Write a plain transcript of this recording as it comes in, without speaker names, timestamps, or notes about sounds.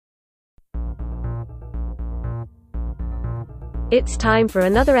It's time for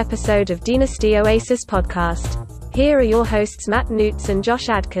another episode of Dynasty Oasis podcast. Here are your hosts Matt Newts and Josh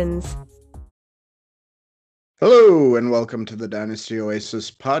Adkins. Hello and welcome to the Dynasty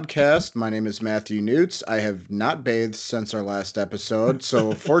Oasis podcast. My name is Matthew Newts. I have not bathed since our last episode,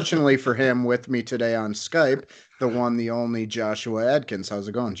 so fortunately for him, with me today on Skype, the one, the only Joshua Adkins. How's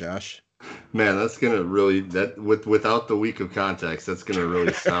it going, Josh? Man, that's gonna really without the week of context, that's gonna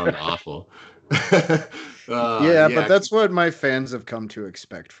really sound awful. But that's what my fans have come to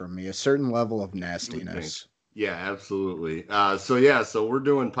expect from me, a certain level of nastiness. Yeah, absolutely. So we're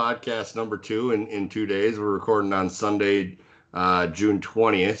doing podcast number 2 in 2 days. We're recording on Sunday, June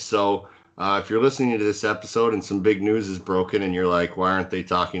 20th. So if you're listening to this episode and some big news is broken and you're like, why aren't they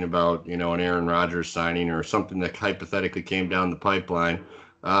talking about, an Aaron Rodgers signing or something that hypothetically came down the pipeline?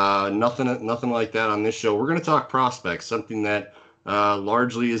 Nothing like that on this show. We're going to talk prospects, something that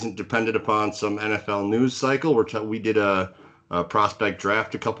largely isn't dependent upon some NFL news cycle. We did a prospect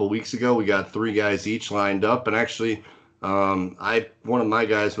draft a couple weeks ago. We got 3 guys each lined up, and actually, one of my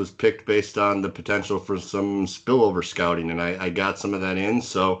guys was picked based on the potential for some spillover scouting, and I got some of that in.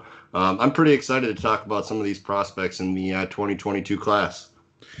 So I'm pretty excited to talk about some of these prospects in the 2022 class.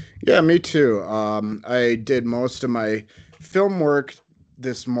 Yeah, me too. I did most of my film work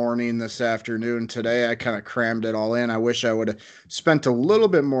this morning, this afternoon, today. I kind of crammed it all in. I wish I would have spent a little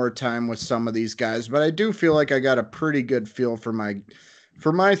bit more time with some of these guys, but I do feel like I got a pretty good feel for my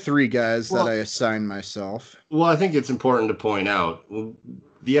 3 guys that I assigned myself. Well, I think it's important to point out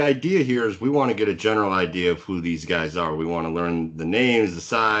the idea here is we want to get a general idea of who these guys are. We want to learn the names, the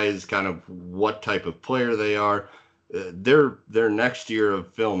size, kind of what type of player they are. Their next year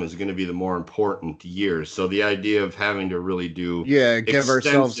of film is going to be the more important year. So the idea of having to really give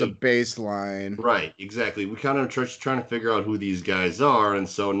ourselves a baseline. Right, exactly. We kind of trying to figure out who these guys are. And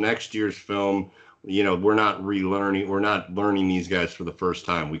so next year's film, we're not learning these guys for the first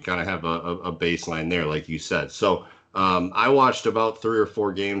time. We kind of have a baseline there, like you said. So I watched about 3 or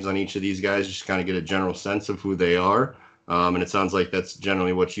 4 games on each of these guys, just kind of get a general sense of who they are. And it sounds like that's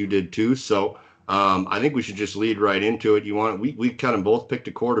generally what you did too. So I think we should just lead right into it. We kind of both picked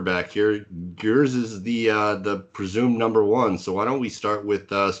a quarterback here. Yours is the presumed number 1. So why don't we start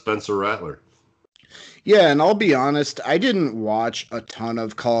with Spencer Rattler? Yeah, and I'll be honest, I didn't watch a ton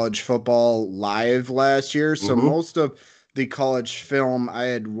of college football live last year. So most of the college film I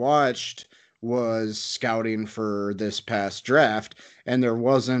had watched was scouting for this past draft, and there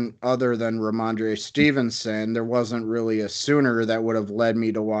wasn't, other than Ramondre Stevenson, there wasn't really a Sooner that would have led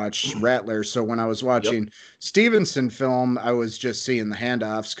me to watch Rattler. So when I was watching Stevenson film, I was just seeing the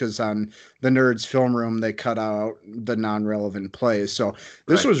handoffs because on the Nerds Film Room, they cut out the non-relevant plays. So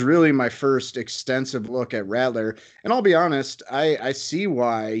this was really my first extensive look at Rattler. And I'll be honest, I see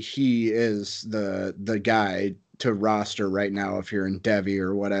why he is the guy to roster right now if you're in Devy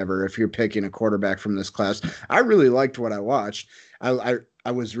or whatever, if you're picking a quarterback from this class. I really liked what I watched.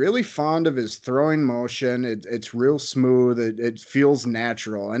 I was really fond of his throwing motion. It's real smooth. It feels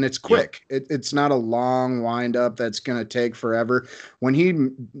natural, and it's quick. It's not a long wind-up that's going to take forever. When he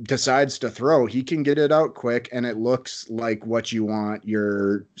decides to throw, he can get it out quick, and it looks like what you want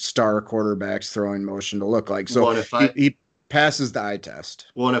your star quarterback's throwing motion to look like. So he passes the eye test.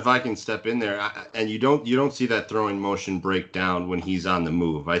 Well, and if I can step in there, and you don't see that throwing motion break down when he's on the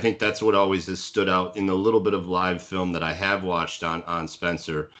move. I think that's what always has stood out in the little bit of live film that I have watched on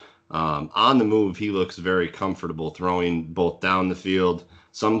Spencer. On the move, he looks very comfortable throwing both down the field,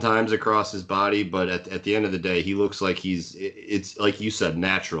 sometimes across his body, but at the end of the day, he looks like it's like you said,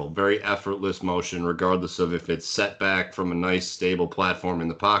 natural, very effortless motion, regardless of if it's set back from a nice stable platform in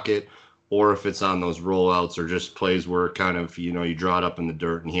the pocket, or if it's on those rollouts or just plays where kind of, you draw it up in the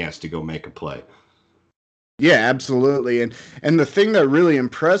dirt and he has to go make a play. Yeah, absolutely. And the thing that really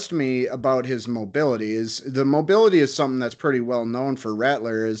impressed me about his mobility is something that's pretty well known for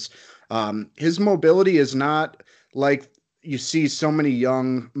Rattler is his mobility is not like you see so many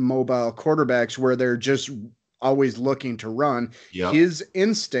young mobile quarterbacks where they're just always looking to run. Yep. His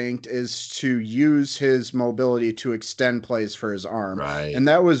instinct is to use his mobility to extend plays for his arm. Right. And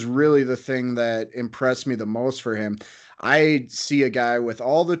that was really the thing that impressed me the most for him. I see a guy with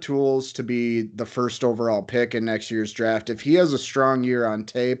all the tools to be the first overall pick in next year's draft. If he has a strong year on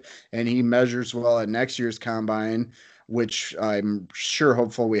tape and he measures well at next year's combine, which I'm sure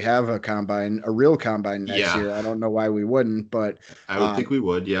hopeful we have a real combine next year. I don't know why we wouldn't, but I would think we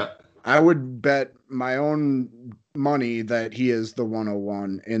would. Yeah. I would bet my own money that he is the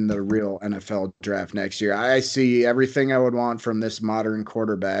 101 in the real NFL draft next year. I see everything I would want from this modern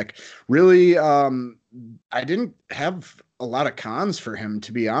quarterback. Really I didn't have a lot of cons for him,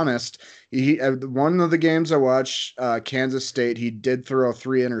 to be honest. One of the games I watched, Kansas State, he did throw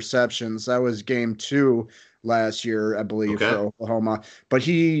 3 interceptions. That was game 2 last year, I believe, for Okay. Oklahoma. But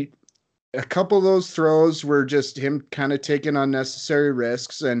a couple of those throws were just him kind of taking unnecessary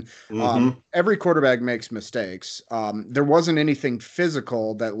risks, and Mm-hmm. every quarterback makes mistakes. There wasn't anything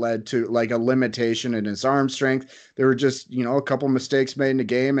physical that led to like a limitation in his arm strength. There were just, a couple mistakes made in the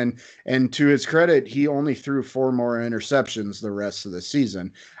game, and to his credit, he only threw 4 more interceptions the rest of the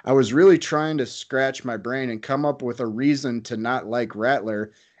season. I was really trying to scratch my brain and come up with a reason to not like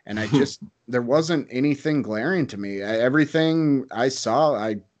Rattler, and there wasn't anything glaring to me. Everything I saw,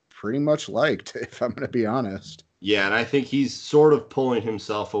 I pretty much liked, if I'm going to be honest. Yeah, and I think he's sort of pulling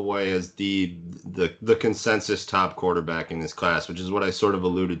himself away as the consensus top quarterback in this class, which is what I sort of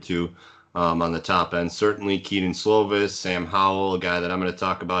alluded to on the top end. Certainly Keaton Slovis, Sam Howell, a guy that I'm going to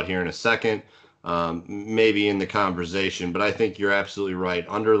talk about here in a second, maybe in the conversation. But I think you're absolutely right.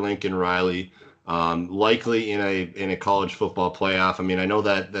 Under Lincoln Riley, likely in a college football playoff. I mean, I know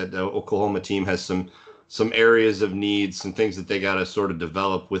that the Oklahoma team has some areas of needs, some things that they got to sort of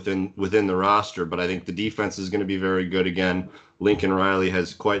develop within the roster. But I think the defense is going to be very good again. Lincoln Riley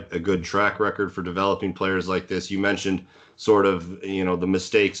has quite a good track record for developing players like this. You mentioned sort of, the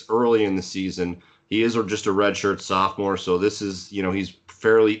mistakes early in the season. He is just a redshirt sophomore, so this is, he's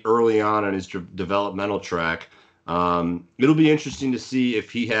fairly early on in his developmental track. It'll be interesting to see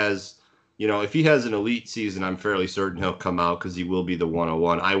if he has if he has an elite season, I'm fairly certain he'll come out because he will be the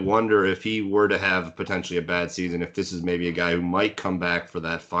 101. I wonder if he were to have potentially a bad season, if this is maybe a guy who might come back for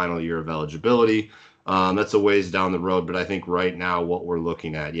that final year of eligibility. That's a ways down the road, but I think right now what we're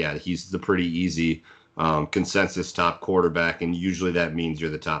looking at, yeah, he's the pretty easy consensus top quarterback, and usually that means you're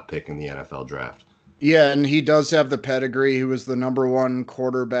the top pick in the NFL draft. Yeah, and he does have the pedigree. He was the #1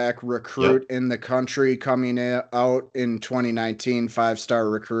 quarterback recruit Yep. in the country coming out in 2019, 5-star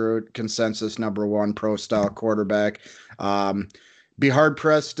recruit, consensus #1 pro style quarterback. Be hard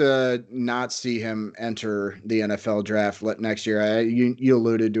pressed to not see him enter the NFL draft next year. You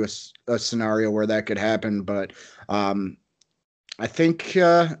alluded to a scenario where that could happen, but I think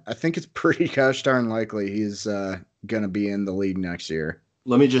it's pretty gosh darn likely he's going to be in the league next year.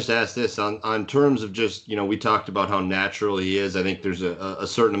 Let me just ask this on terms of just, we talked about how natural he is. I think there's a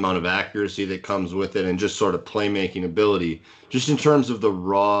certain amount of accuracy that comes with it and just sort of playmaking ability. Just in terms of the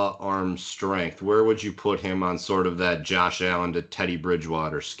raw arm strength, where would you put him on sort of that Josh Allen to Teddy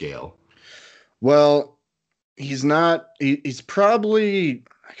Bridgewater scale? Well, he's probably,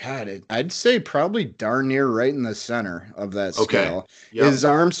 God, I'd say probably darn near right in the center of that Okay. scale. Yep. His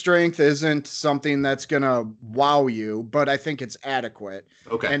arm strength isn't something that's going to wow you, but I think it's adequate.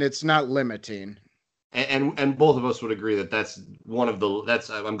 Okay. And it's not limiting. And both of us would agree that that's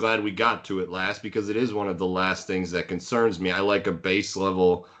I'm glad we got to it last, because it is one of the last things that concerns me. I like a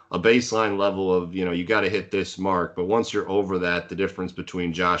baseline level of, you got to hit this mark, but once you're over that, the difference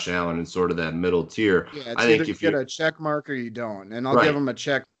between Josh Allen and sort of that middle tier, Yeah, I it's think either you if get you a check mark or you don't. And I'll give him a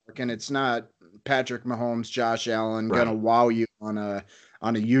check mark, and it's not Patrick Mahomes, Josh Allen gonna wow you on a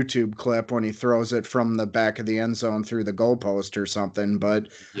YouTube clip when he throws it from the back of the end zone through the goalpost or something. But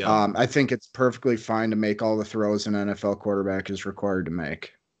I think it's perfectly fine to make all the throws an NFL quarterback is required to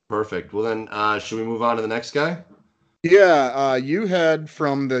make. Perfect. Well, then, should we move on to the next guy? Yeah, you had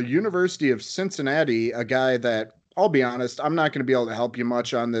from the University of Cincinnati a guy that, I'll be honest, I'm not going to be able to help you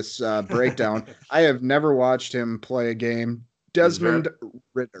much on this breakdown. I have never watched him play a game. Desmond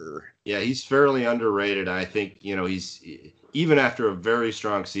Ridder. Yeah, he's fairly underrated. I think, he's even after a very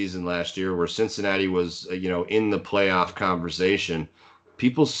strong season last year where Cincinnati was, in the playoff conversation,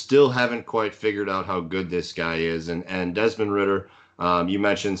 people still haven't quite figured out how good this guy is. And Desmond Ridder, you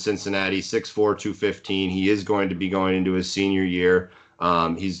mentioned Cincinnati, 6'4", 215. He is going to be going into his senior year.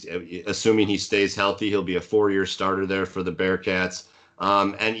 He's assuming he stays healthy. He'll be a 4-year starter there for the Bearcats.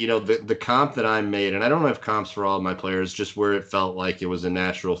 And the comp that I made, and I don't have comps for all of my players, just where it felt like it was a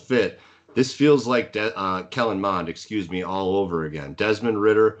natural fit. This feels like Kellen Mond, all over again. Desmond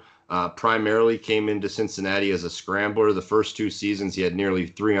Ridder primarily came into Cincinnati as a scrambler. The first 2 seasons, he had nearly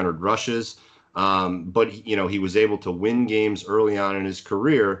 300 rushes. But he was able to win games early on in his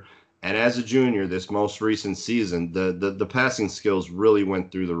career. And as a junior, this most recent season, the passing skills really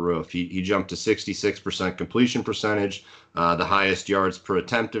went through the roof. He jumped to 66% completion percentage, the highest yards per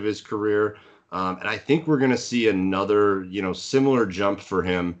attempt of his career. And I think we're going to see another, similar jump for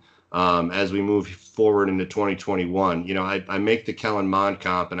him as we move forward into 2021. I make the Kellen Mond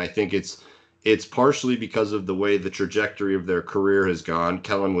comp, and I think it's partially because of the way the trajectory of their career has gone.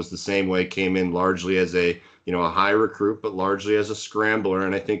 Kellen was the same way, came in largely as a a high recruit, but largely as a scrambler.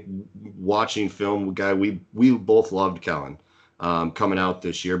 And I think watching film, we both loved Kellen coming out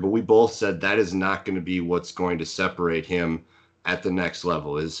this year, but we both said that is not going to be what's going to separate him at the next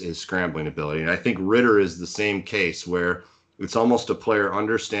level, is his scrambling ability. And I think Ritter is the same case, where it's almost a player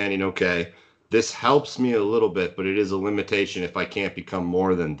understanding, okay, this helps me a little bit, but it is a limitation if I can't become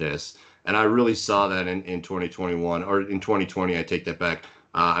more than this. And I really saw that in 2021, or in 2020, I take that back.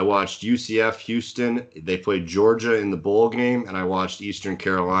 I watched UCF Houston. They played Georgia in the bowl game, and I watched Eastern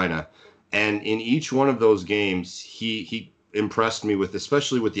Carolina. And in each one of those games, he impressed me with,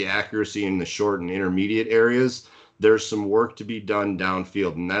 especially with the accuracy in the short and intermediate areas. There's some work to be done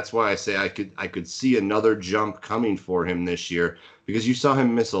downfield, and that's why I say I could see another jump coming for him this year, because you saw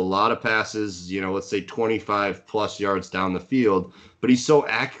him miss a lot of passes, let's say 25 plus yards down the field, but he's so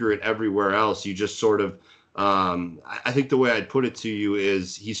accurate everywhere else. You just sort of, I think the way I'd put it to you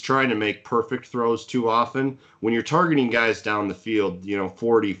is he's trying to make perfect throws too often. When you're targeting guys down the field,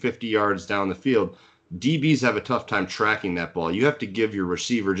 40, 50 yards down the field, DBs have a tough time tracking that ball. You have to give your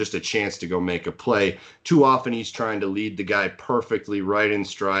receiver just a chance to go make a play. Too often he's trying to lead the guy perfectly right in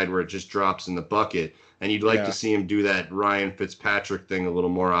stride where it just drops in the bucket. And you'd like to see him do that Ryan Fitzpatrick thing a little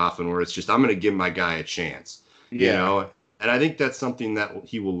more often, where it's just, I'm going to give my guy a chance, And I think that's something that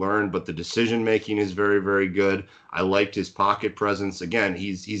he will learn, but the decision making is very, very good. I liked his pocket presence. Again,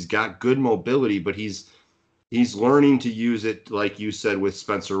 he's got good mobility, but he's learning to use it, like you said, with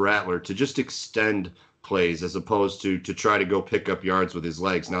Spencer Rattler, to just extend plays as opposed to try to go pick up yards with his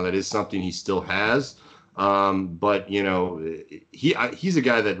legs. Now, that is something he still has, but he's a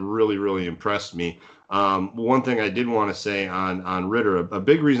guy that really, really impressed me. One thing I did want to say on Ritter, a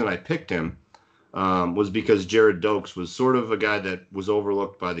big reason I picked him was because Jared Dokes was sort of a guy that was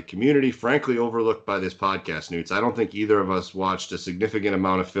overlooked by the community, frankly, overlooked by this podcast, Newts. I don't think either of us watched a significant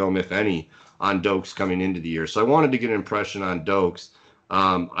amount of film, if any, on Dokes coming into the year. So I wanted to get an impression on Dokes.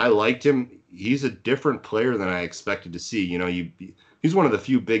 I liked him. He's a different player than I expected to see. He's one of the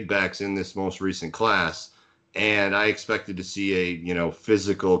few big backs in this most recent class, and I expected to see a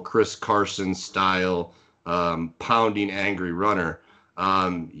physical Chris Carson style pounding angry runner.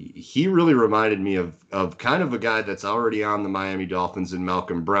 He really reminded me of kind of a guy that's already on the Miami Dolphins and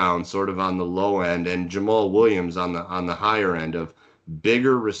Malcolm Brown, sort of on the low end, and Jamal Williams on the higher end of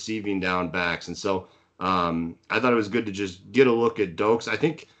bigger receiving down backs. And so I thought it was good to just get a look at Dokes. I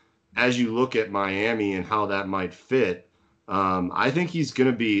think as you look at Miami and how that might fit, I think he's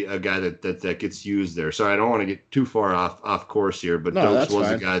going to be a guy that gets used there. Sorry, I don't want to get too far off course here, but Dokes was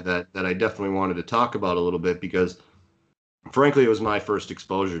a guy that I definitely wanted to talk about a little bit, because frankly, it was my first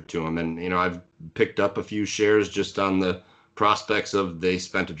exposure to him. And, I've picked up a few shares just on the prospects of, they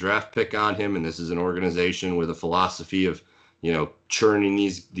spent a draft pick on him, and this is an organization with a philosophy of, churning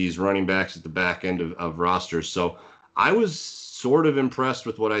these running backs at the back end of rosters. So I was sort of impressed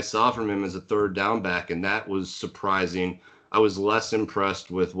with what I saw from him as a third down back, and that was surprising. I was less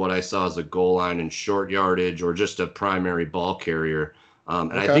impressed with what I saw as a goal line and short yardage, or just a primary ball carrier.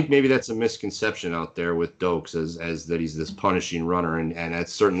 And I think maybe that's a misconception out there with Dokes, as that he's this punishing runner, and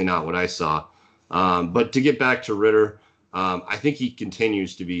that's certainly not what I saw. But to get back to Ritter, I think he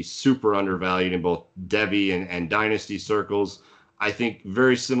continues to be super undervalued in both Devy and Dynasty circles. I think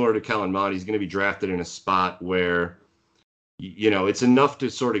very similar to Kellen Mond, he's going to be drafted in a spot where, it's enough to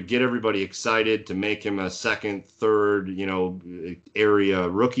sort of get everybody excited to make him a second, third, area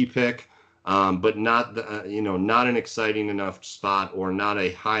rookie pick. But not not an exciting enough spot, or not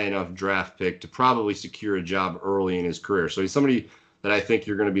a high enough draft pick to probably secure a job early in his career. So he's somebody that I think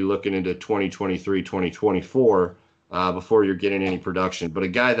you're going to be looking into 2023, 2024 before you're getting any production. But a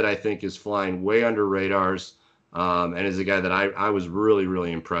guy that I think is flying way under radars, and is a guy that I was really,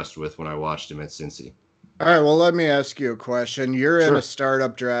 really impressed with when I watched him at Cincy. All right, well, let me ask you a question. You're in a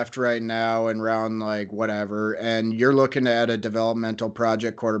startup draft right now in round whatever, and you're looking at a developmental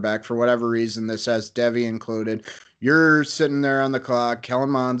project quarterback. For whatever reason, this has Devy included. You're sitting there on the clock.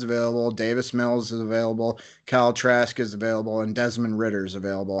 Kellen Mond's available. Davis Mills is available. Kyle Trask is available. And Desmond Ritter is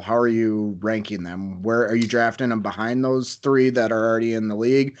available. How are you ranking them? Where are you drafting them, behind those three that are already in the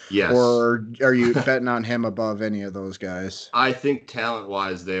league? Yes. Or are you betting on him above any of those guys? I think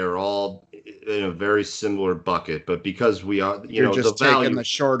talent-wise, they are all in a very similar bucket. But because we are, You're just the value, taking the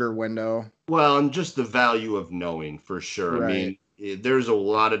shorter window. Well, and just the value of knowing for sure. Right. I mean, there's a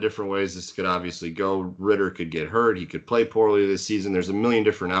lot of different ways this could obviously go. Ritter could get hurt. He could play poorly this season. There's a million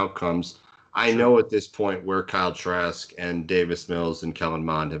different outcomes. I know at this point where Kyle Trask and Davis Mills and Kellen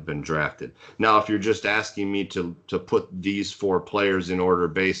Mond have been drafted. Now, if you're just asking me to put these 4 players in order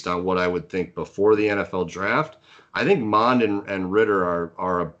based on what I would think before the NFL draft, I think Mond and Ritter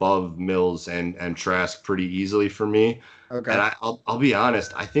are above Mills and Trask pretty easily for me. Okay. And I'll be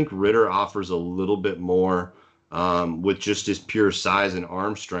honest, I think Ritter offers a little bit more with just his pure size and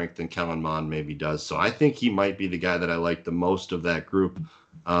arm strength than Kellen Mond maybe does. So I think he might be the guy that I like the most of that group,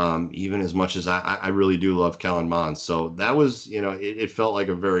 even as much as I really do love Kellen Mond. So that was, it felt like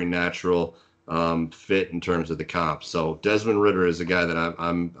a very natural fit in terms of the comp. So Desmond Ritter is a guy that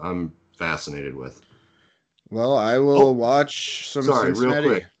I'm fascinated with. Well, I will watch some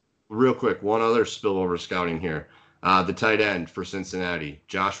Cincinnati. Real quick, one other spillover scouting here. The tight end for Cincinnati,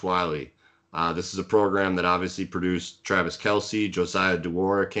 Josh Wiley. This is a program that obviously produced Travis Kelce. Josiah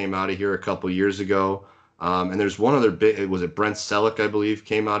DeWara came out of here a couple years ago. And there's one other bit. Was it Brent Selleck, I believe,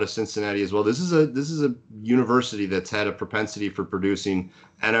 came out of Cincinnati as well. This is a university that's had a propensity for producing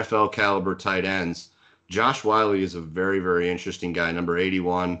NFL caliber tight ends. Josh Wiley is a very, very interesting guy, number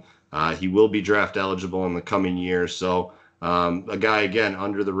 81. He will be draft eligible in the coming year. So a guy, again,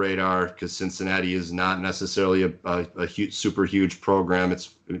 under the radar because Cincinnati is not necessarily a huge, super huge program.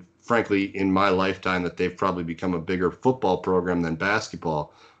 It's frankly in my lifetime that they've probably become a bigger football program than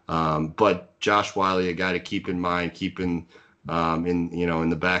basketball. But Josh Wiley, a guy to keep in mind, in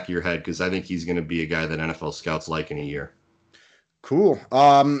the back of your head, because I think he's going to be a guy that NFL scouts like in a year. Cool.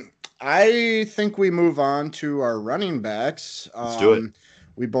 I think we move on to our running backs. Let's do it.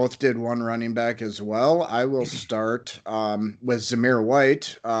 We both did one running back as well. I will start with Zamir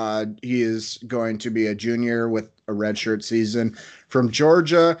White. He is going to be a junior with a redshirt season from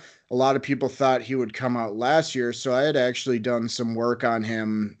Georgia. A lot of people thought he would come out last year, so I had actually done some work on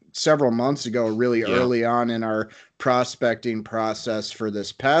him several months ago, really early on in our prospecting process for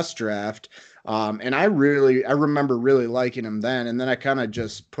this past draft. And I remember really liking him then. And then I kind of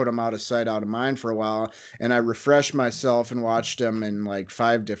just put him out of sight, out of mind for a while. And I refreshed myself and watched him in like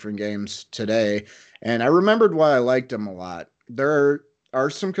 5 different games today. And I remembered why I liked him a lot. There are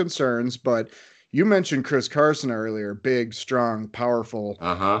some concerns, but you mentioned Chris Carson earlier, big, strong, powerful.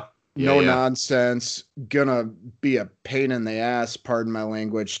 Nonsense, gonna be a pain in the ass, pardon my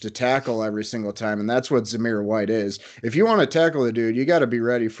language, to tackle every single time, and that's what Zamir White is. If you want to tackle the dude, you got to be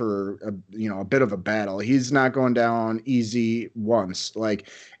ready for a bit of a battle. He's not going down easy once. Like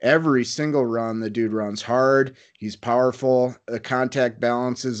every single run, the dude runs hard. He's powerful. The contact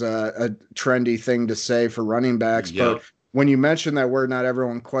balance is a trendy thing to say for running backs, but when you mention that word, not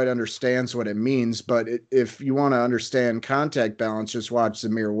everyone quite understands what it means, but if you want to understand contact balance, just watch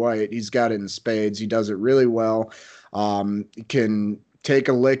Zamir White. He's got it in spades. He does it really well. Can take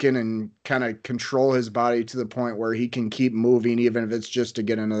a licking and kind of control his body to the point where he can keep moving, even if it's just to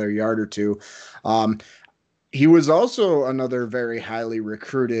get another yard or two. He was also another very highly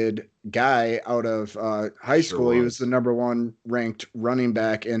recruited guy out of high school. He was the number 1 ranked running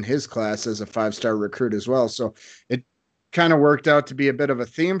back in his class as a 5-star recruit as well. So it kind of worked out to be a bit of a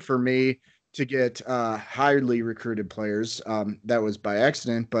theme for me to get highly recruited players. That was by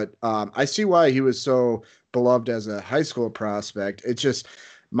accident, but I see why he was so beloved as a high school prospect. It's just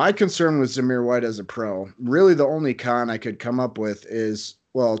my concern with Zamir White as a pro. Really, the only con I could come up with is,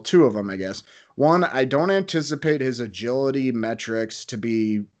 well, 2 of them, I guess. One, I don't anticipate his agility metrics to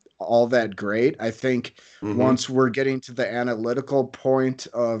be all that great. I think once we're getting to the analytical point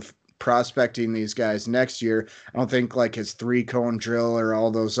of prospecting these guys next year, I don't think like his 3-cone drill or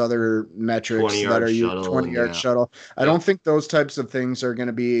all those other metrics that are 20-yard shuttle. I don't think those types of things are going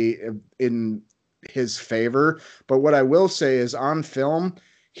to be in his favor. But what I will say is on film,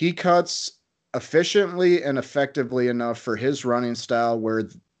 he cuts efficiently and effectively enough for his running style where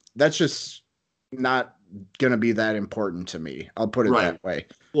that's just not going to be that important to me. I'll put it that way.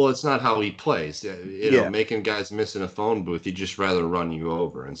 Well, it's not how he plays. Making guys miss in a phone booth, he'd just rather run you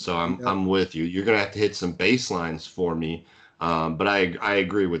over. And so I'm with you. You're going to have to hit some baselines for me. But I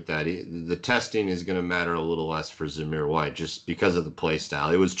agree with that. The testing is going to matter a little less for Zamir White just because of the play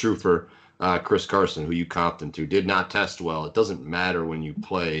style. It was true for Chris Carson, who you comped him to. Did not test well. It doesn't matter when you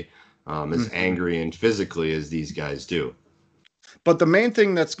play as angry and physically as these guys do. But the main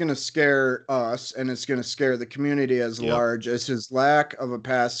thing that's going to scare us, and it's going to scare the community as large, is his lack of a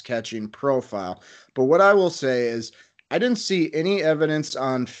pass-catching profile. But what I will say is I didn't see any evidence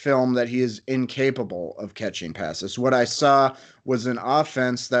on film that he is incapable of catching passes. What I saw was an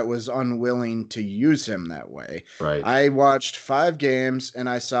offense that was unwilling to use him that way. Right. I watched 5 games and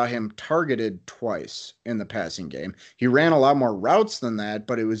I saw him targeted twice in the passing game. He ran a lot more routes than that,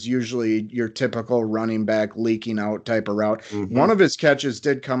 but it was usually your typical running back leaking out type of route. Mm-hmm. One of his catches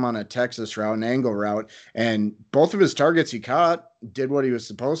did come on a Texas route, an angle route, and both of his targets he caught did what he was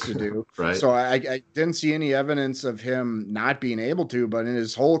supposed to do. Right. So I didn't see any evidence of him not being able to, but in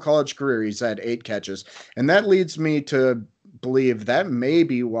his whole college career, he's had 8 catches. And that leads me to believe that may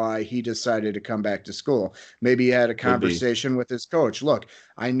be why he decided to come back to school. Maybe he had a conversation with his coach. Look,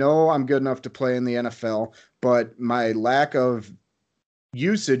 I know I'm good enough to play in the NFL, but my lack of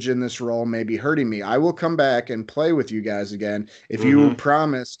usage in this role may be hurting me. I will come back and play with you guys again if you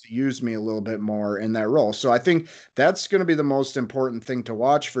promise to use me a little bit more in that role. So I think that's going to be the most important thing to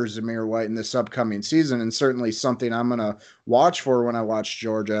watch for Zamir White in this upcoming season, and certainly something I'm going to watch for when I watch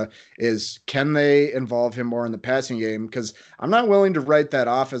Georgia is, can they involve him more in the passing game? Because I'm not willing to write that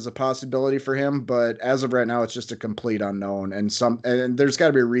off as a possibility for him, but as of right now, it's just a complete unknown. And there's got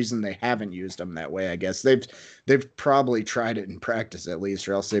to be a reason they haven't used him that way. I guess they've probably tried it in practice at least,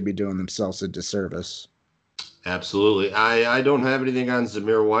 or else they'd be doing themselves a disservice. Absolutely. I don't have anything on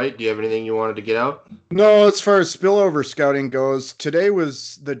Zamir White. Do you have anything you wanted to get out? No, as far as spillover scouting goes, today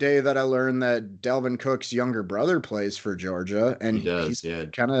was the day that I learned that Dalvin Cook's younger brother plays for Georgia, and he's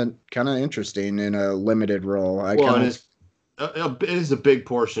kind of interesting in a limited role. It is a big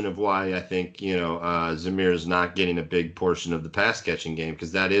portion of why I think, Zamir is not getting a big portion of the pass catching game,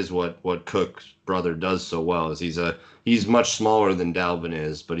 because that is what Cook's brother does so well. Is he's much smaller than Dalvin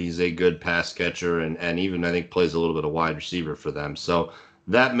is, but he's a good pass catcher and even I think plays a little bit of wide receiver for them. So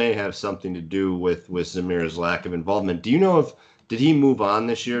that may have something to do with Zamir's lack of involvement. Do you know did he move on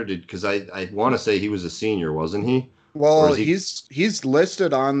this year? Because I want to say he was a senior, wasn't he? Well, he's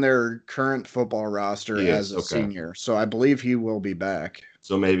listed on their current football roster as a senior, so I believe he will be back.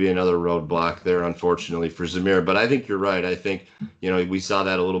 So maybe another roadblock there, unfortunately, for Zamir. But I think you're right. I think, we saw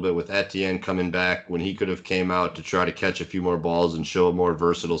that a little bit with Etienne coming back when he could have came out to try to catch a few more balls and show a more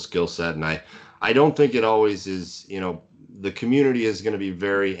versatile skill set. And I don't think it always is, the community is going to be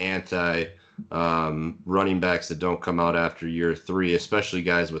very anti running backs that don't come out after year 3, especially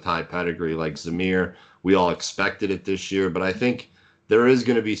guys with high pedigree like Zamir. We all expected it this year, but I think there is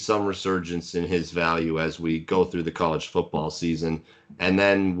going to be some resurgence in his value as we go through the college football season, and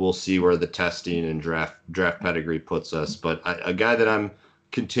then we'll see where the testing and draft pedigree puts us. But a guy that I'm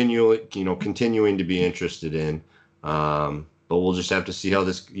continuing to be interested in, but we'll just have to see how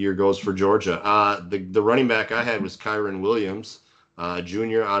this year goes for Georgia. The running back I had was Kyren Williams,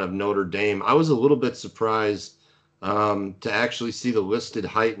 junior out of Notre Dame. I was a little bit surprised to actually see the listed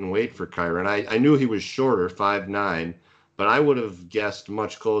height and weight for Kyren. I knew he was shorter, 5'9", but I would have guessed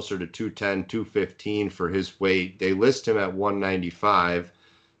much closer to 210, 215 for his weight. They list him at 195.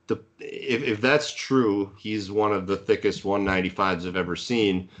 If that's true, he's one of the thickest 195s I've ever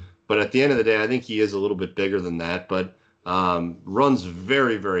seen. But at the end of the day, I think he is a little bit bigger than that, but runs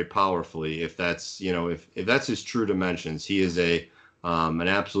very, very powerfully. If that's, if that's his true dimensions, he is an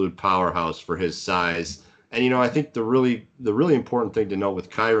absolute powerhouse for his size. And, I think the really important thing to note with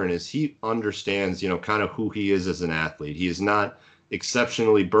Kyren is he understands, kind of who he is as an athlete. He is not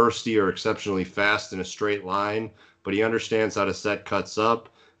exceptionally bursty or exceptionally fast in a straight line, but he understands how to set cuts up.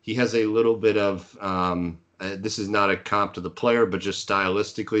 He has a little bit of, this is not a comp to the player, but just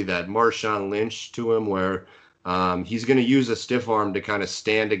stylistically, that Marshawn Lynch to him, where he's going to use a stiff arm to kind of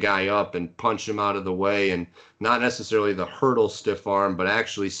stand a guy up and punch him out of the way, and not necessarily the hurdle stiff arm, but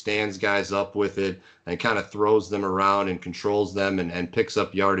actually stands guys up with it and kind of throws them around and controls them and picks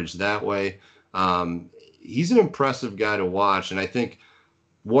up yardage that way. He's an impressive guy to watch. And I think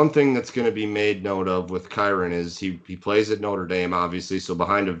one thing that's going to be made note of with Kyren is he plays at Notre Dame, obviously, so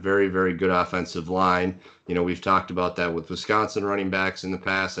behind a very, very good offensive line. We've talked about that with Wisconsin running backs in the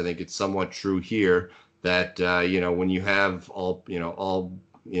past. I think it's somewhat true here that, when you have all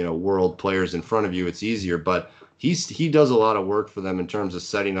world players in front of you, it's easier. But he does a lot of work for them in terms of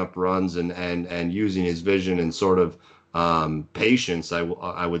setting up runs and using his vision and sort of patience,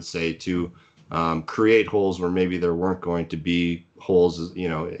 I would say, to create holes where maybe there weren't going to be holes,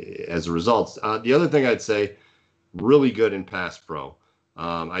 as a result. The other thing I'd say, really good in pass pro.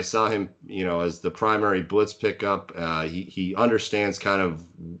 I saw him, as the primary blitz pickup. He understands kind of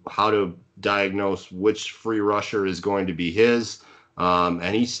how to diagnose which free rusher is going to be his.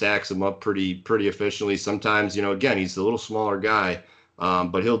 And he stacks them up pretty efficiently. Sometimes, again, he's a little smaller guy,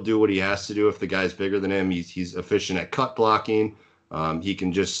 but he'll do what he has to do if the guy's bigger than him. He's efficient at cut blocking. He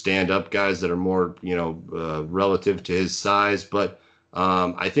can just stand up guys that are more, relative to his size. But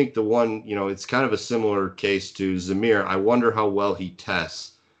I think the one, it's kind of a similar case to Zamir. I wonder how well he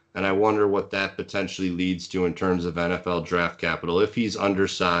tests, and I wonder what that potentially leads to in terms of NFL draft capital. If he's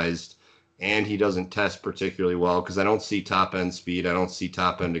undersized and he doesn't test particularly well, because I don't see top end speed, I don't see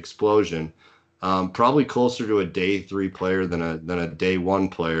top end explosion. Probably closer to a day 3 player than a day 1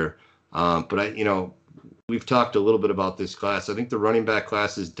 player. But we've talked a little bit about this class. I think the running back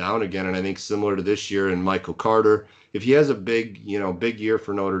class is down again, and I think similar to this year in Michael Carter, if he has a big year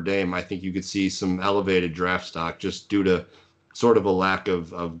for Notre Dame, I think you could see some elevated draft stock just due to sort of a lack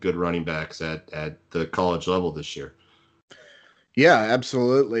of good running backs at the college level this year. Yeah,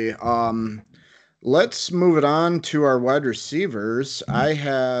 absolutely. Let's move it on to our wide receivers. I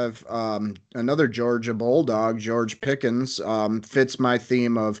have another Georgia Bulldog, George Pickens. Fits my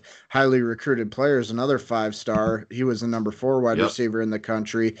theme of highly recruited players, another 5-star. He was the number 4 wide receiver in the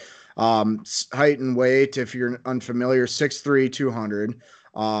country. Height and weight, if you're unfamiliar, 6'3", 200.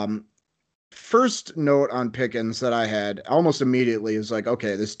 First note on Pickens that I had almost immediately is like,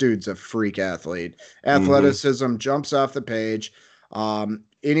 okay, this dude's a freak athlete. Athleticism jumps off the page.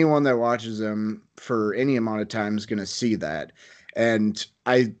 Anyone that watches him for any amount of time is going to see that. And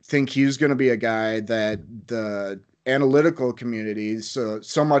I think he's going to be a guy that the analytical communities,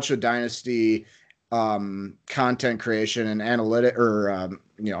 so much of Dynasty content creation and analytic or,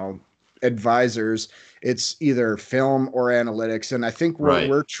 advisors, it's either film or analytics. And I think what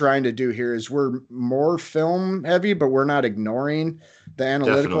we're trying to do here is we're more film heavy, but we're not ignoring the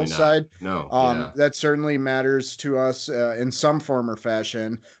analytical side. No. That certainly matters to us in some form or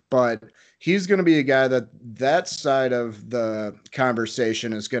fashion, but he's going to be a guy that side of the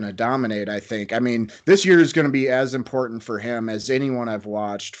conversation is going to dominate, I think. I mean, this year is going to be as important for him as anyone I've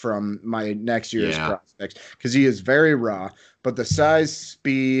watched from my next year's prospects, because he is very raw. But the size,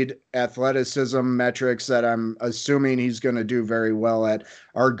 speed, athleticism metrics that I'm assuming he's going to do very well at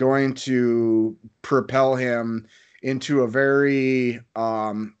are going to propel him into a very,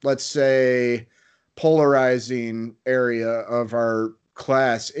 let's say, polarizing area of our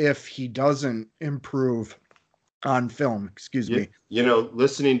class if he doesn't improve on film. Excuse me.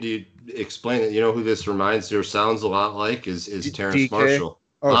 Listening to you explain it, who this reminds or sounds a lot like is Terrace DK? Marshall.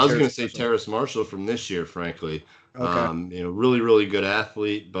 Oh, I was going to say Terrace Marshall from this year, frankly. Okay. Really, really good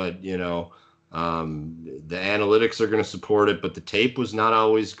athlete, but the analytics are going to support it, but the tape was not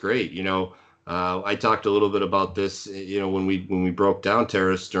always great. I talked a little bit about this, when we broke down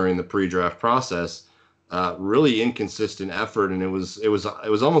Terrace during the pre-draft process. Really inconsistent effort, and it was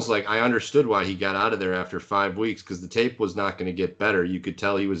almost like I understood why he got out of there after 5 weeks, because the tape was not going to get better. You could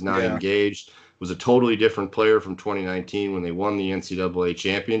tell he was not engaged. Was a totally different player from 2019 when they won the NCAA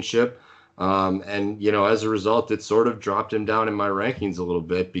championship. And as a result, it sort of dropped him down in my rankings a little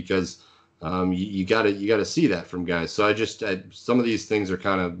bit, because you got to see that from guys. So some of these things are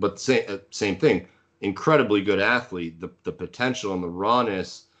kind of, but same thing. Incredibly good athlete. The potential and the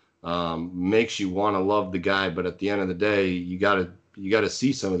rawness makes you want to love the guy, but at the end of the day, you got to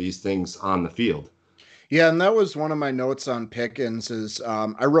see some of these things on the field. Yeah, and that was one of my notes on Pickens is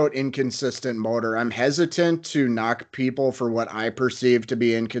I wrote inconsistent motor. I'm hesitant to knock people for what I perceive to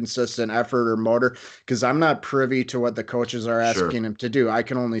be inconsistent effort or motor, because I'm not privy to what the coaches are asking him to do. I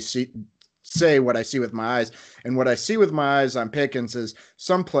can only say what I see with my eyes. And what I see with my eyes on Pickens is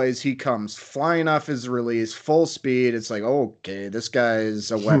some plays he comes flying off his release, full speed. It's like, okay, this guy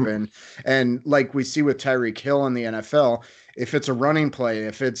is a weapon. And like we see with Tyreek Hill in the NFL, if it's a running play,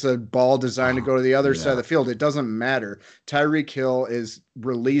 if it's a ball designed to go to the other side of the field, it doesn't matter. Tyreek Hill is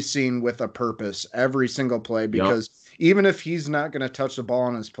releasing with a purpose every single play, because even if he's not going to touch the ball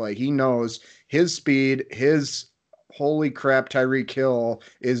on his play, he knows his speed, his holy crap, Tyreek Hill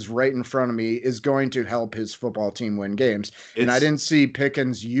is right in front of me, is going to help his football team win games. And I didn't see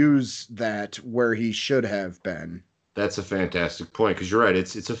Pickens use that where he should have been. That's a fantastic point, because you're right.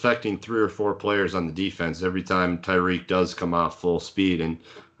 It's affecting 3 or 4 players on the defense every time Tyreek does come off full speed, and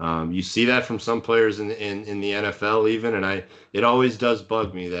you see that from some players in the NFL even. And it always does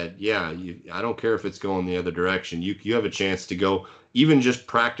bug me that I don't care if it's going the other direction. You have a chance to go even just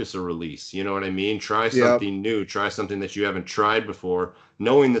practice a release. You know what I mean? Try something new. Try something that you haven't tried before,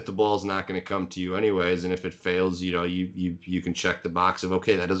 knowing that the ball's not going to come to you anyways. And if it fails, you can check the box of,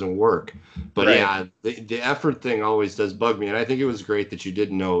 okay, that doesn't work. But the effort thing always does bug me. And I think it was great that you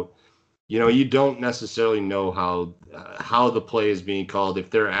did note, you don't necessarily know how the play is being called. If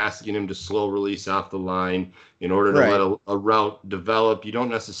they're asking him to slow release off the line in order to let a route develop, you don't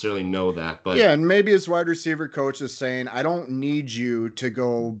necessarily know that. But and maybe his wide receiver coach is saying, I don't need you to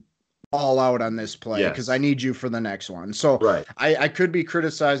go all out on this play because I Yes. need you for the next one. So Right. I could be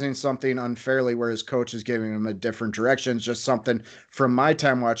criticizing something unfairly where his coach is giving him a different direction. It's just something from my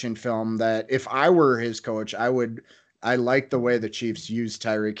time watching film that if I were his coach, I like the way the Chiefs use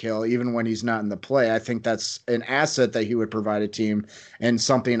Tyreek Hill, even when he's not in the play. I think that's an asset that he would provide a team and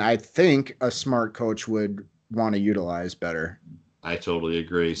something I think a smart coach would want to utilize better. I totally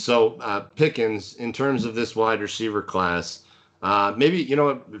agree. So, Pickens, in terms of this wide receiver class, maybe, you know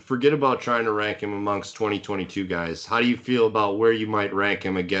what, forget about trying to rank him amongst 2022 guys. How do you feel about where you might rank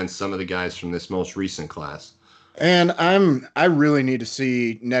him against some of the guys from this most recent class? And I really need to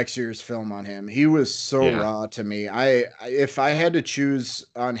see next year's film on him. He was so Yeah. raw to me. If I had to choose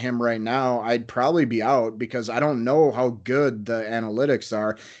on him right now, I'd probably be out because I don't know how good the analytics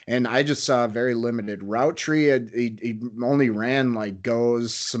are. And I just saw a very limited route tree. He only ran like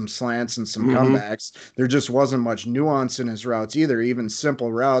goes, some slants, and some Hmm. comebacks. There just wasn't much nuance in his routes either. Even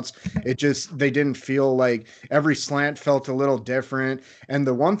simple routes, they didn't feel like every slant felt a little different. And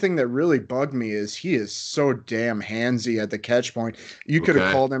the one thing that really bugged me is he is so damn handsy at the catch point. You could have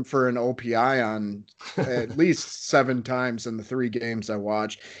Okay. called him for an OPI on at least 7 times in the 3 games I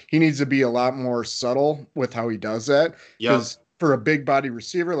watched. He needs to be a lot more subtle with how he does that Yep. because for a big body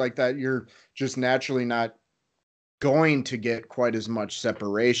receiver like that, you're just naturally not going to get quite as much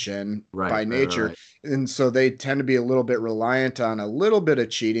separation Right. by Right. Right. nature. Right. And so they tend to be a little bit reliant on a little bit of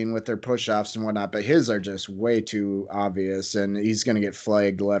cheating with their push offs and whatnot, but his are just way too obvious. And he's going to get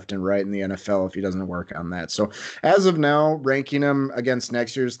flagged left and right in the NFL if he doesn't work on that. So as of now, ranking him against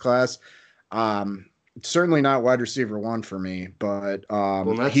next year's class, um, certainly not wide receiver one for me, but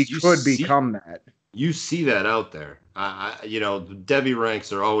Well, he that's could become that. you see that out there. You know, the Debbie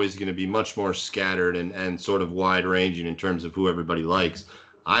ranks are always going to be much more scattered and sort of wide ranging in terms of who everybody likes.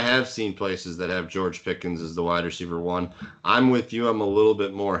 I have seen places that have George Pickens as the wide receiver one. I'm with you. I'm a little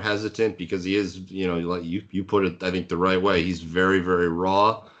bit more hesitant because he is, you know, like you put it, I think the right way. He's very, very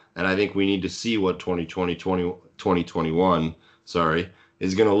raw. And I think we need to see what 2021, sorry,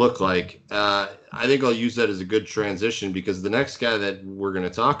 is going to look like. I think I'll use that as a good transition because the next guy that we're going to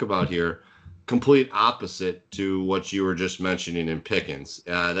talk about here, complete opposite to what you were just mentioning in Pickens.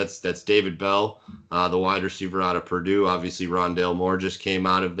 That's David Bell, the wide receiver out of Purdue. Obviously, Rondale Moore just came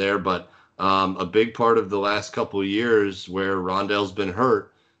out of there, but a big part of the last couple of years where Rondale's been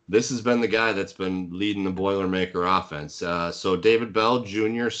hurt, this has been the guy that's been leading the Boilermaker offense. So David Bell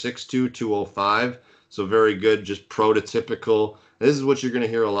Jr., 6'2", 205. So very good, just prototypical. This is what you're going to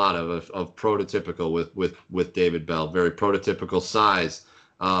hear a lot of prototypical with David Bell. Very prototypical size,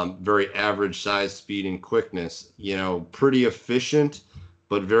 very average size, speed, and quickness. You know, pretty efficient,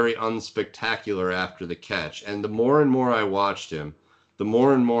 but very unspectacular after the catch. And the more and more I watched him, the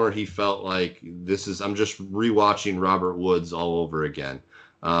more and more he felt like I'm just rewatching Robert Woods all over again.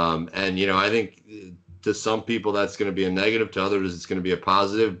 And, you know, I think to some people that's going to be a negative. To others, it's going to be a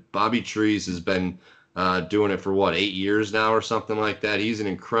positive. Bobby Trees has been doing it for what, 8 years now or something like that. He's an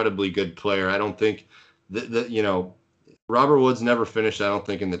incredibly good player. I don't think that you know, Robert Woods never finished, I don't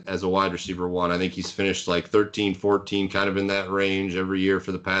think, as a wide receiver one. I think he's finished like 13, 14, kind of in that range every year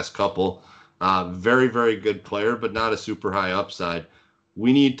for the past couple. Very, very good player, but not a super high upside.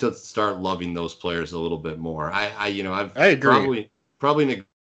 We need to start loving those players a little bit more. You know, I've I agree. probably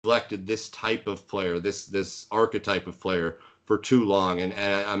neglected this type of player, this archetype of player for too long, and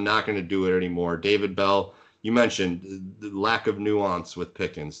I'm not going to do it anymore. David Bell, you mentioned the lack of nuance with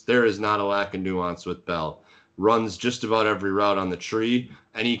Pickens. There is not a lack of nuance with Bell. Runs just about every route on the tree,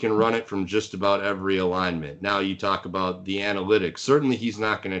 and he can run it from just about every alignment. Now you talk about the analytics. Certainly he's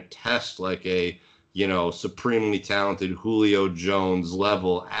not going to test like a, you know, supremely talented Julio Jones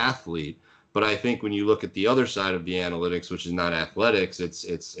level athlete. But I think when you look at the other side of the analytics, which is not athletics,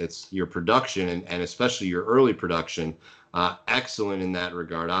 it's your production and especially your early production. Excellent in that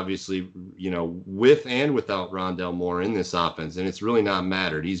regard. Obviously, you know, with and without Rondale Moore in this offense, and it's really not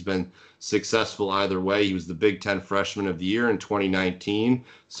mattered. He's been successful either way. He was the Big Ten Freshman of the Year in 2019.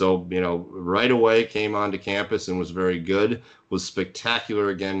 So, you know, right away came onto campus and was very good. Was spectacular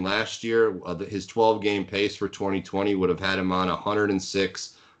again last year. His 12-game pace for 2020 would have had him on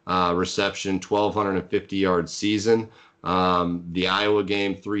 106 reception, 1,250-yard season. The Iowa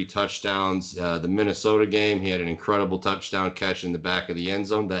game, 3 touchdowns. The Minnesota game, he had an incredible touchdown catch in the back of the end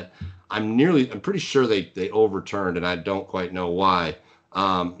zone that I'm pretty sure they overturned, and I don't quite know why.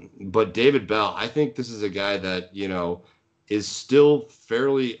 But David Bell, I think this is a guy that, you know, is still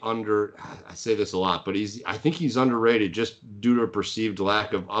fairly I say this a lot, but I think he's underrated just due to a perceived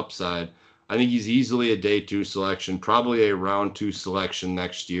lack of upside. I think he's easily a day 2 selection, probably a round 2 selection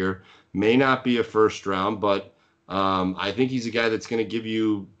next year. May not be a first round, but I think he's a guy that's going to give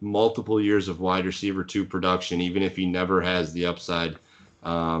you multiple years of wide receiver 2 production, even if he never has the upside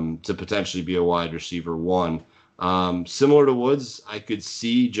to potentially be a wide receiver 1. Similar to Woods, I could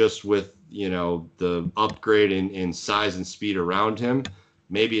see just with, the upgrade in size and speed around him,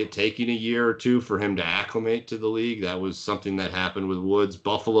 maybe it taking a year or two for him to acclimate to the league. That was something that happened with Woods.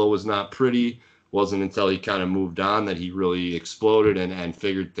 Buffalo was not pretty. Wasn't until he kind of moved on that he really exploded and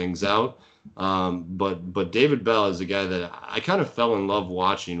figured things out. But David Bell is a guy that I kind of fell in love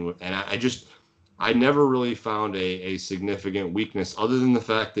watching, and I never really found a significant weakness other than the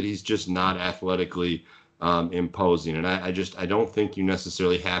fact that he's just not athletically imposing. And I don't think you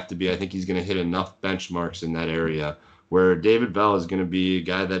necessarily have to be. I think he's going to hit enough benchmarks in that area where David Bell is going to be a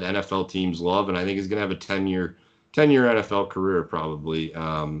guy that NFL teams love, and I think he's going to have a 10-year NFL career probably.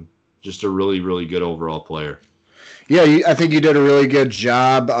 Just a really, really good overall player. Yeah, I think you did a really good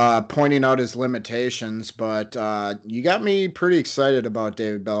job pointing out his limitations, but you got me pretty excited about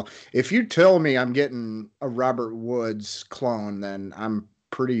David Bell. If you tell me I'm getting a Robert Woods clone, then I'm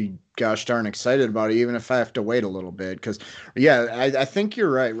pretty gosh darn excited about it, even if I have to wait a little bit. Because, yeah, I think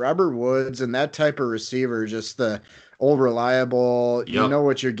you're right. Robert Woods and that type of receiver, just the old reliable, you know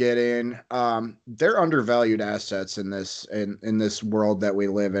what you're getting. They're undervalued assets in this world that we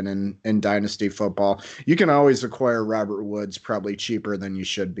live in dynasty football. You can always acquire Robert Woods probably cheaper than you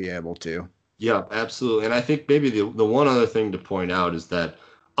should be able to. Yeah, absolutely. And I think maybe the one other thing to point out is that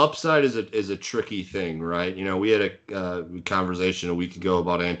upside is a tricky thing, right? We had a conversation a week ago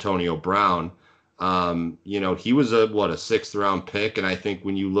about Antonio Brown. He was a sixth round pick, and I think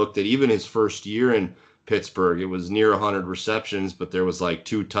when you looked at even his first year in Pittsburgh, it was near 100 receptions, but there was like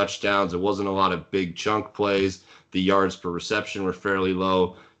 2 touchdowns. It wasn't a lot of big chunk plays. The yards per reception were fairly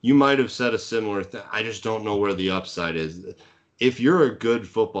low. You might have said a similar thing. I just don't know where the upside is. If you're a good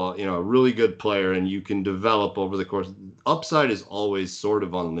football, a really good player, and you can develop over the course, upside is always sort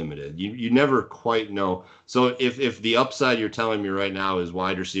of unlimited. You never quite know. So if the upside you're telling me right now is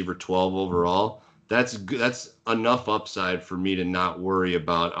wide receiver 12 overall, that's enough upside for me to not worry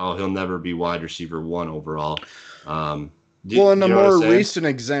about, he'll never be wide receiver 1 overall. And a more recent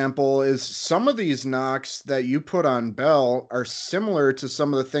example is some of these knocks that you put on Bell are similar to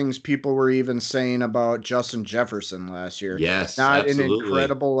some of the things people were even saying about Justin Jefferson last year. Yes, not absolutely. An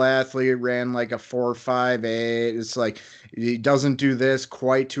incredible athlete, ran like a 4.58. It's like he doesn't do this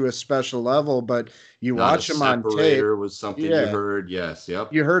quite to a special level, but you watch him on tape. Was something you heard. Yes,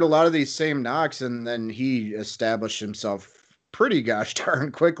 yep. You heard a lot of these same knocks, and then he established himself pretty gosh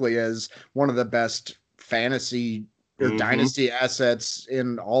darn quickly as one of the best fantasy or dynasty assets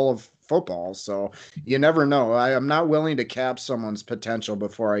in all of football. So you never know. I'm not willing to cap someone's potential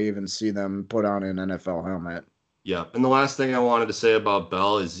before I even see them put on an NFL helmet. Yeah, and the last thing I wanted to say about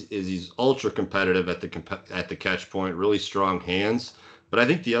Bell is he's ultra competitive at the catch point, really strong hands. But I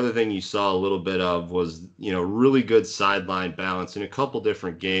think the other thing you saw a little bit of was, really good sideline balance in a couple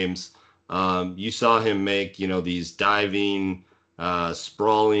different games. You saw him make, these diving,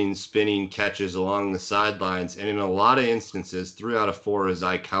 sprawling, spinning catches along the sidelines. And in a lot of instances, 3 out of 4, as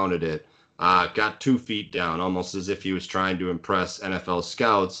I counted it, got 2 feet down, almost as if he was trying to impress NFL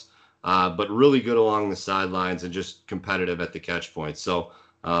scouts, but really good along the sidelines and just competitive at the catch point. So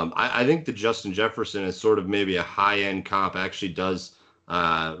I think that Justin Jefferson is sort of maybe a high-end comp, actually does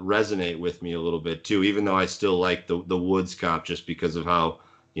resonate with me a little bit too, even though I still like the Woods comp just because of how,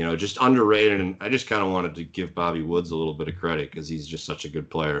 just underrated. And I just kind of wanted to give Bobby Woods a little bit of credit because he's just such a good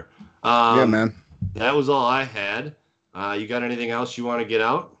player. Yeah, man. That was all I had. You got anything else you want to get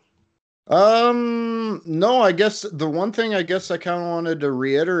out? No, I guess the one thing I kind of wanted to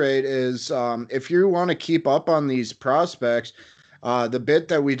reiterate is if you want to keep up on these prospects, the bit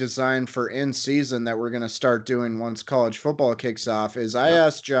that we designed for in season that we're going to start doing once college football kicks off is I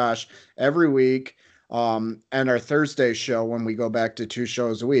ask Josh every week and our Thursday show when we go back to 2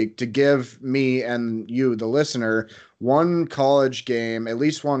 shows a week to give me and you, the listener, one college game, at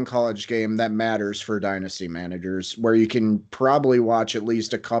least one college game that matters for dynasty managers where you can probably watch at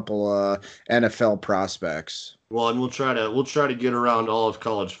least a couple NFL prospects. Well, and we'll try to get around all of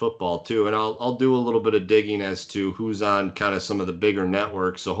college football too, and I'll do a little bit of digging as to who's on kind of some of the bigger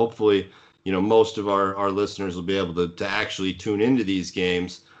networks. So hopefully, most of our listeners will be able to actually tune into these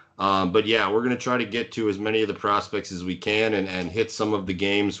games. But yeah, we're going to try to get to as many of the prospects as we can and hit some of the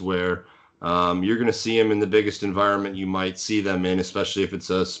games where you're going to see them in the biggest environment you might see them in, especially if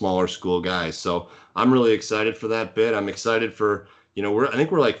it's a smaller school guy. So I'm really excited for that bit. I'm excited for. I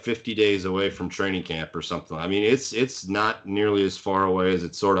think we're like 50 days away from training camp or something. I mean, it's not nearly as far away as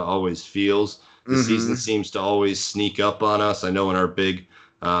it sort of always feels. The season seems to always sneak up on us. I know in our big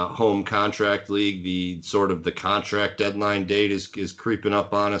home contract league. The sort of the contract deadline date is creeping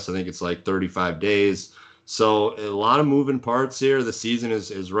up on us. I think it's like 35 days. So a lot of moving parts here. The season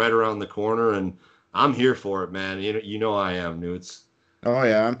is right around the corner, and I'm here for it, man. You know I am, Newts. Oh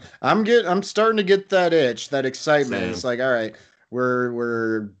yeah, I'm starting to get that itch, that excitement. Same. It's like, all right,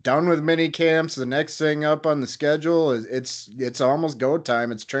 we're done with mini camps. The next thing up on the schedule is it's almost go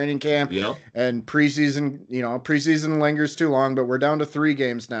time. It's training camp Yep. and preseason. Preseason lingers too long, but we're down to 3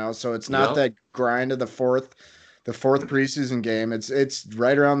 games now, so it's not Yep. that grind of the fourth preseason game. It's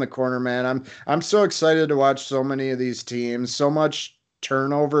right around the corner, man. I'm so excited to watch so many of these teams. So much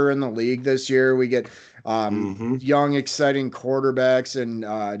turnover in the league this year. We get Mm-hmm. young, exciting quarterbacks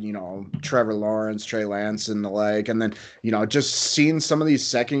and Trevor Lawrence, Trey Lance, and the like. And then just seeing some of these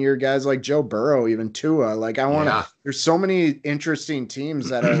second-year guys like Joe Burrow, even Tua. Like I want to. Yeah. There's so many interesting teams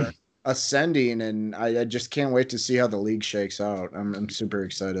that are ascending, and I just can't wait to see how the league shakes out. I'm super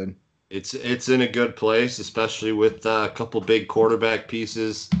excited. It's in a good place, especially with a couple big quarterback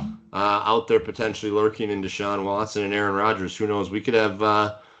pieces out there potentially lurking in Deshaun Watson and Aaron Rodgers. Who knows?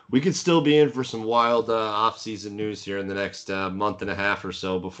 We could still be in for some wild off-season news here in the next month and a half or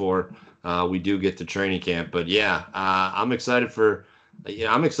so before we do get to training camp. But yeah, I'm excited for.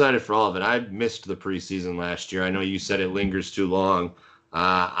 Yeah, I'm excited for all of it. I missed the preseason last year. I know you said it lingers too long.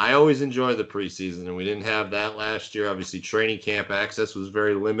 I always enjoy the preseason, and we didn't have that last year. Obviously, training camp access was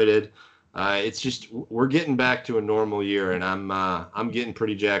very limited. It's just we're getting back to a normal year, and I'm getting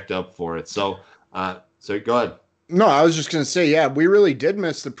pretty jacked up for it. So go ahead. No, I was just going to say, yeah, we really did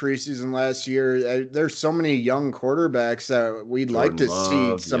miss the preseason last year. There's so many young quarterbacks that we'd like Jordan to see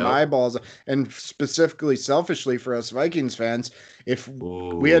Love, some yep. eyeballs, and specifically, selfishly for us Vikings fans, if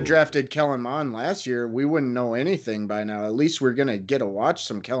we had Ooh, drafted Kellen Mond last year, we wouldn't know anything by now. At least we're going to get to watch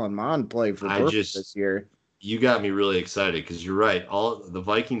some Kellen Mond play for I Burrow just this year. you got me really excited because you're right. All the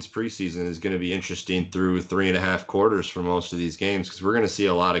Vikings preseason is going to be interesting through 3.5 quarters for most of these games because we're going to see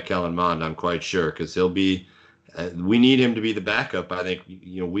a lot of Kellen Mond. I'm quite sure because he'll be. We need him to be the backup. I think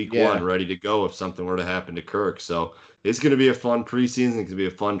week Yeah. one, ready to go if something were to happen to Kirk. So it's going to be a fun preseason. It's going to be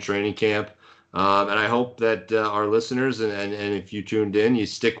a fun training camp, and I hope that our listeners and if you tuned in, you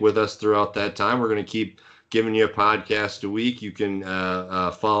stick with us throughout that time. We're going to keep giving you a podcast a week. You can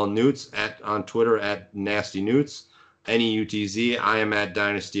follow Newts on Twitter at Nasty Newts, NEUTZ. I am at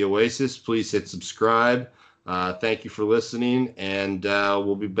Dynasty Oasis. Please hit subscribe. Thank you for listening, and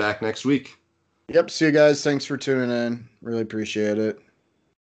we'll be back next week. Yep. See you guys. Thanks for tuning in. Really appreciate it.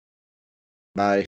 Bye.